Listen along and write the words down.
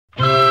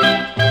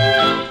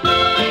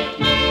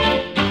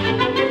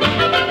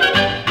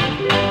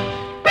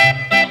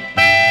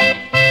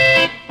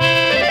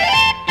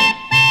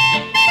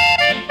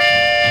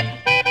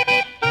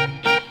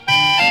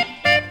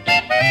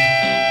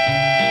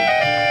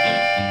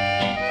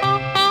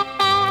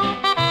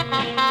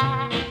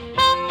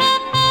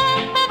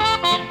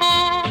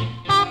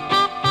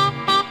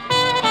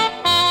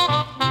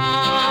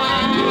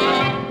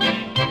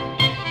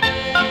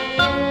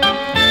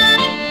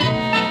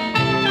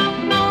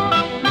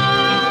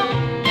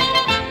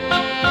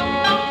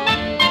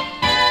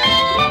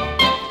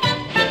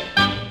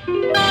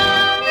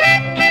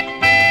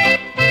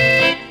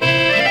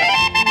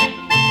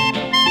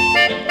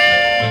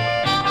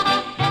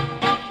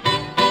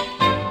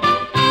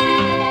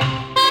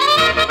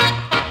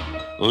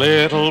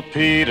Little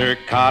Peter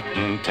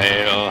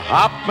Cottontail,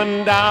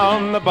 hopping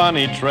down the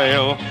bunny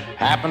trail,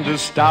 happened to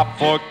stop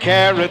for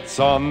carrots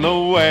on the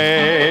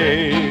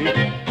way.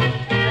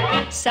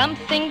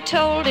 Something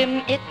told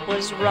him it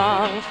was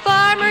wrong.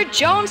 Farmer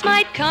Jones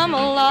might come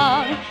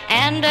along,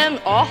 and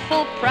an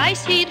awful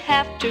price he'd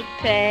have to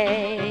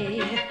pay.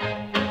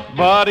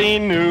 But he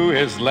knew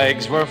his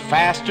legs were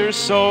faster,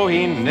 so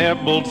he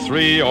nibbled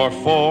 3 or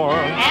 4.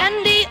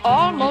 And he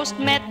almost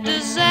met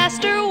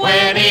disaster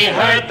when he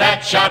heard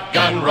that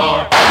shotgun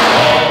roar.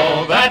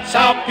 Oh, that's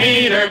how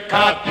Peter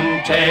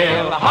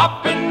Cottontail,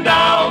 hopping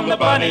down the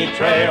bunny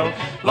trail,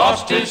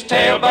 lost his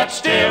tail, but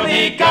still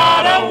he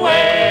got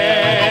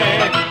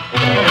away.